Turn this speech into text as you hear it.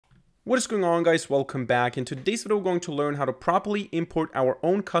What is going on, guys? Welcome back. In today's video, we're going to learn how to properly import our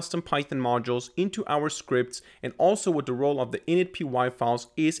own custom Python modules into our scripts and also what the role of the init.py files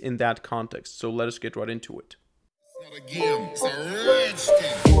is in that context. So let us get right into it. It's not a game, it's a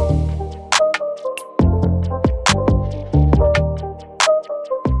redskin.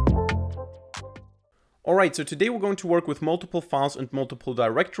 Alright, so today we're going to work with multiple files and multiple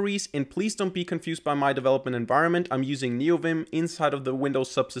directories, and please don't be confused by my development environment. I'm using NeoVim inside of the Windows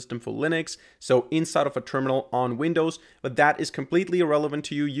subsystem for Linux, so inside of a terminal on Windows, but that is completely irrelevant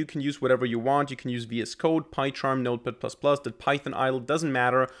to you. You can use whatever you want. You can use VS Code, PyCharm, Notepad++, the Python idle, doesn't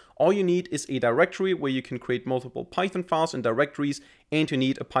matter. All you need is a directory where you can create multiple Python files and directories, and you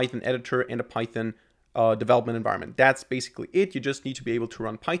need a Python editor and a Python development environment. That's basically it. You just need to be able to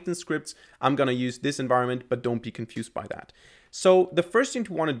run Python scripts. I'm going to use this environment, but don't be confused by that. So the first thing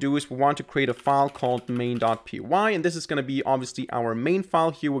we want to do is we want to create a file called main.py, and this is going to be obviously our main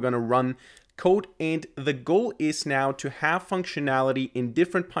file. Here we're going to run code, and the goal is now to have functionality in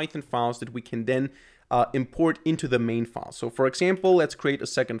different Python files that we can then import into the main file. So for example, let's create a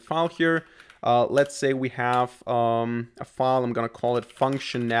second file here. Let's say we have a file. I'm going to call it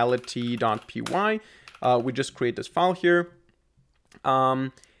functionality.py. We just create this file here.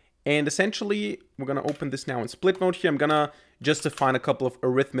 And essentially, we're going to open this now in split mode here. I'm going to just define a couple of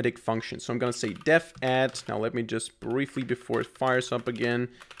arithmetic functions. So I'm going to say def add. Now let me just briefly, before it fires up again,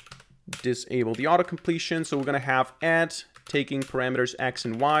 disable the auto completion. So we're going to have add, taking parameters x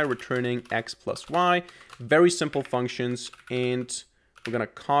and y, returning x plus y. Very simple functions. And we're going to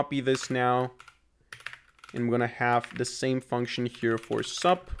copy this now. And we're going to have the same function here for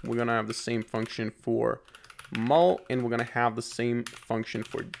sup. We're going to have the same function for mul. And we're going to have the same function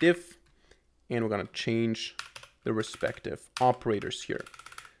for diff. And we're going to change the respective operators here.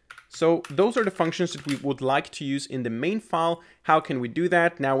 So those are the functions that we would like to use in the main file. How can we do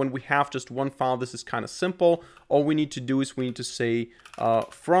that? Now, when we have just one file, this is kind of simple. All we need to do is we need to say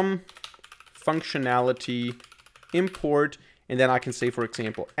from functionality import. And then I can say, for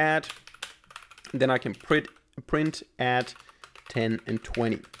example, add. Then I can print add 10 and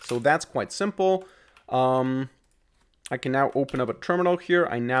 20. So that's quite simple. I can now open up a terminal here.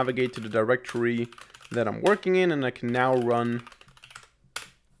 I navigate to the directory that I'm working in, and I can now run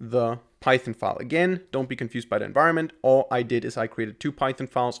the Python file. Again, don't be confused by the environment. All I did is I created two Python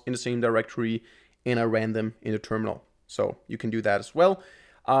files in the same directory, and I ran them in the terminal. So you can do that as well.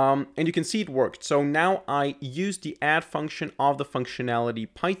 And you can see it worked. So now I used the add function of the functionality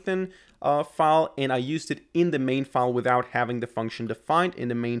Python file, and I used it in the main file without having the function defined in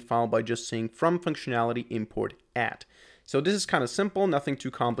the main file by just saying from functionality import add. So this is kind of simple, nothing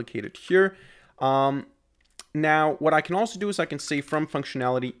too complicated here. Now what I can also do is I can say from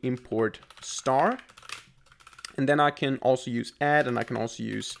functionality import star, and then I can also use add, and I can also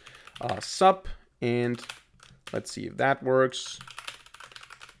use sup, and let's see if that works.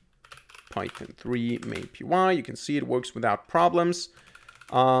 Python 3 main.py. You can see it works without problems.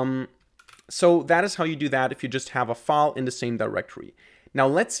 So that is how you do that if you just have a file in the same directory. Now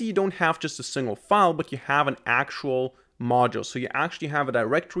let's say you don't have just a single file, but you have an actual module. So you actually have a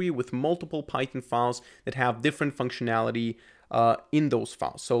directory with multiple Python files that have different functionality in those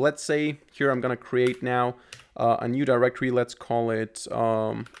files. So let's say here I'm going to create now a new directory. Let's call it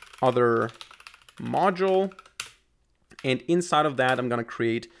other module. And inside of that, I'm going to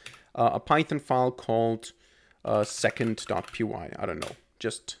create a Python file called second.py. I don't know,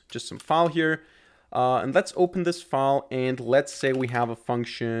 just some file here. And let's open this file, and let's say we have a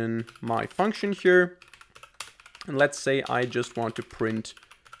function, my function here. And let's say I just want to print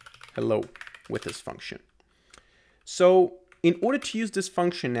hello with this function. So in order to use this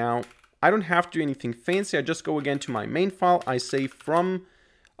function now, I don't have to do anything fancy. I just go again to my main file. I say from,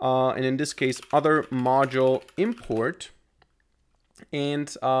 and in this case, other module import.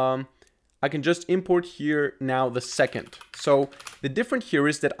 And I can just import here now the second. So the difference here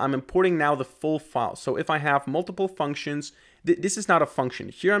is that I'm importing now the full file. So if I have multiple functions, this is not a function.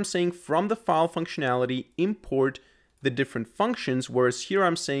 Here I'm saying from the file functionality, import the different functions, whereas here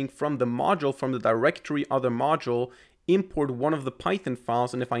I'm saying from the module, from the directory other module, import one of the Python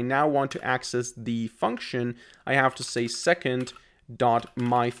files. And if I now want to access the function, I have to say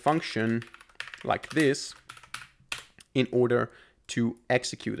second.myfunction like this in order to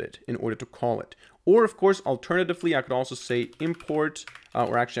execute it, in order to call it. Or of course, alternatively, I could also say import,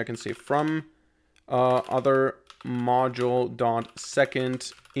 or actually I can say from other module dot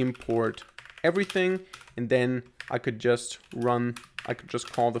second import everything, and then I could just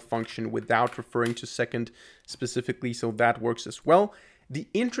call the function without referring to second specifically, so that works as well. The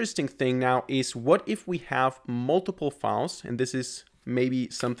interesting thing now is, what if we have multiple files, and this is maybe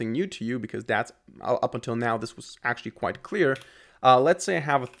something new to you, because that's up until now, this was actually quite clear. Let's say I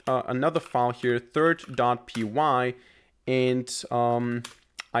have another file here, third.py, and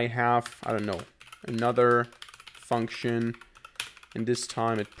I have, I don't know, another function, and this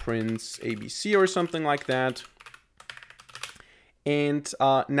time it prints ABC or something like that. And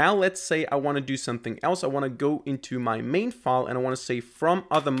now let's say I want to do something else. I want to go into my main file and I want to say from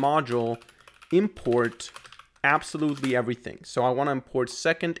other module, import absolutely everything. So I want to import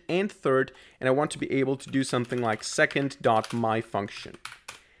second and third, and I want to be able to do something like second.myFunction.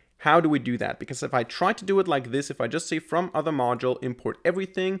 How do we do that? Because if I try to do it like this, if I just say from other module, import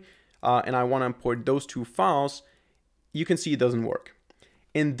everything, and I want to import those two files, you can see it doesn't work.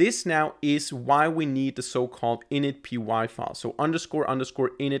 And this now is why we need the so-called init.py file. So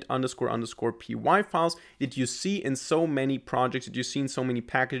 __init__py files that you see in so many projects, that you see in so many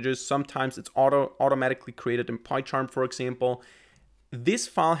packages. Sometimes it's automatically created in PyCharm, for example. This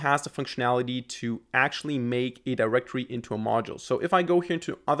file has the functionality to actually make a directory into a module. So if I go here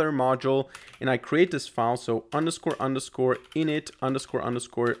into other module and I create this file, so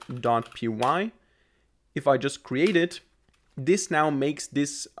 __init__.py, if I just create it, this now makes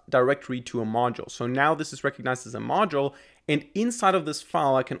this directory to a module. So now this is recognized as a module, and inside of this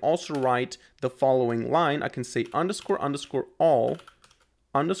file I can also write the following line. I can say __all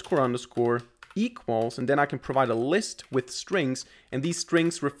 __equals, and then I can provide a list with strings, and these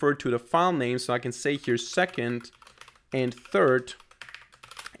strings refer to the file name. So I can say here second and third,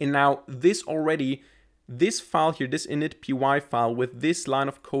 and now this file here, this init.py file with this line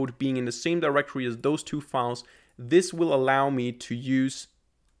of code being in the same directory as those two files, this will allow me to use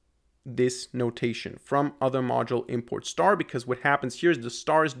this notation from other module import star, because what happens here is the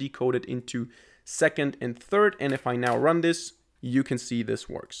star is decoded into second and third, and if I now run this, you can see this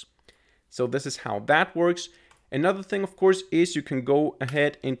works. So this is how that works. Another thing, of course, is you can go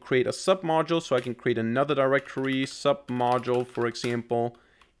ahead and create a submodule. So I can create another directory, submodule, for example,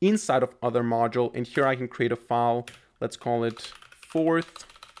 inside of other module, and here I can create a file. Let's call it fourth.py,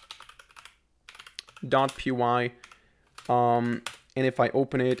 and if I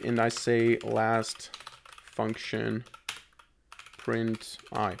open it and I say last function print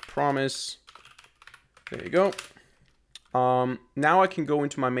I promise, there you go. Now I can go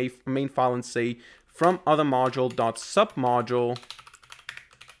into my main file and say from other module.submodule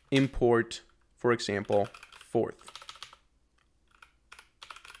import, for example, fourth.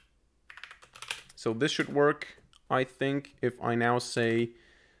 So this should work, I think, if I now say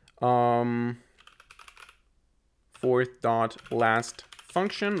fourth.last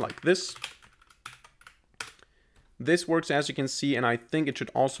function like this. This works, as you can see, and I think it should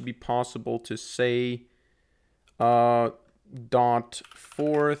also be possible to say dot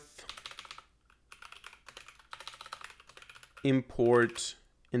fourth import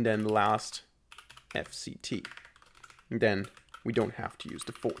and then last fct, and then we don't have to use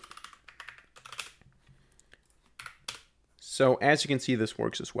the fourth. So as you can see, this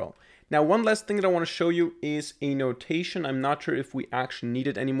works as well. Now, one last thing that I want to show you is a notation. I'm not sure if we actually need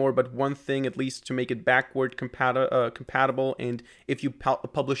it anymore, but one thing at least to make it backward compatible, and if you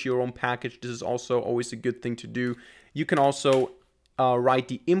publish your own package, this is also always a good thing to do. You can also write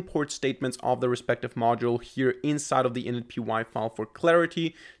the import statements of the respective module here inside of the init.py file for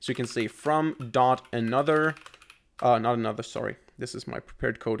clarity. So you can say from dot another, not another, sorry, this is my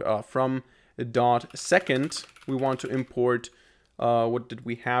prepared code, from dot second, we want to import, what did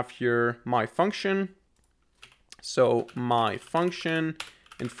we have here? My function. So my function,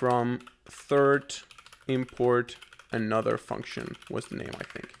 and from third import another function was the name, I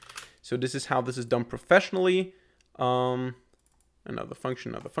think. So this is how this is done professionally. Another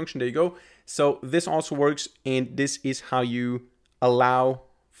function, there you go. So this also works, and this is how you allow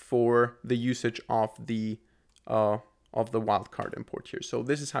for the usage of the wildcard import here. So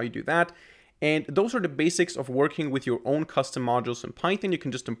this is how you do that. And those are the basics of working with your own custom modules in Python. You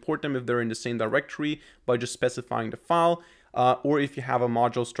can just import them if they're in the same directory by just specifying the file. Or if you have a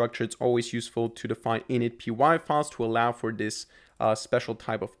module structure, it's always useful to define init.py files to allow for this special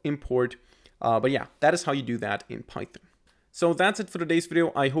type of import. But yeah, that is how you do that in Python. So that's it for today's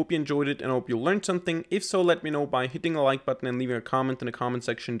video. I hope you enjoyed it and I hope you learned something. If so, let me know by hitting the like button and leaving a comment in the comment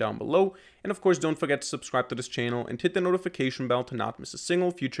section down below. And of course, don't forget to subscribe to this channel and hit the notification bell to not miss a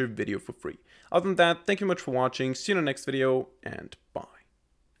single future video for free. Other than that, thank you much for watching. See you in the next video, and bye.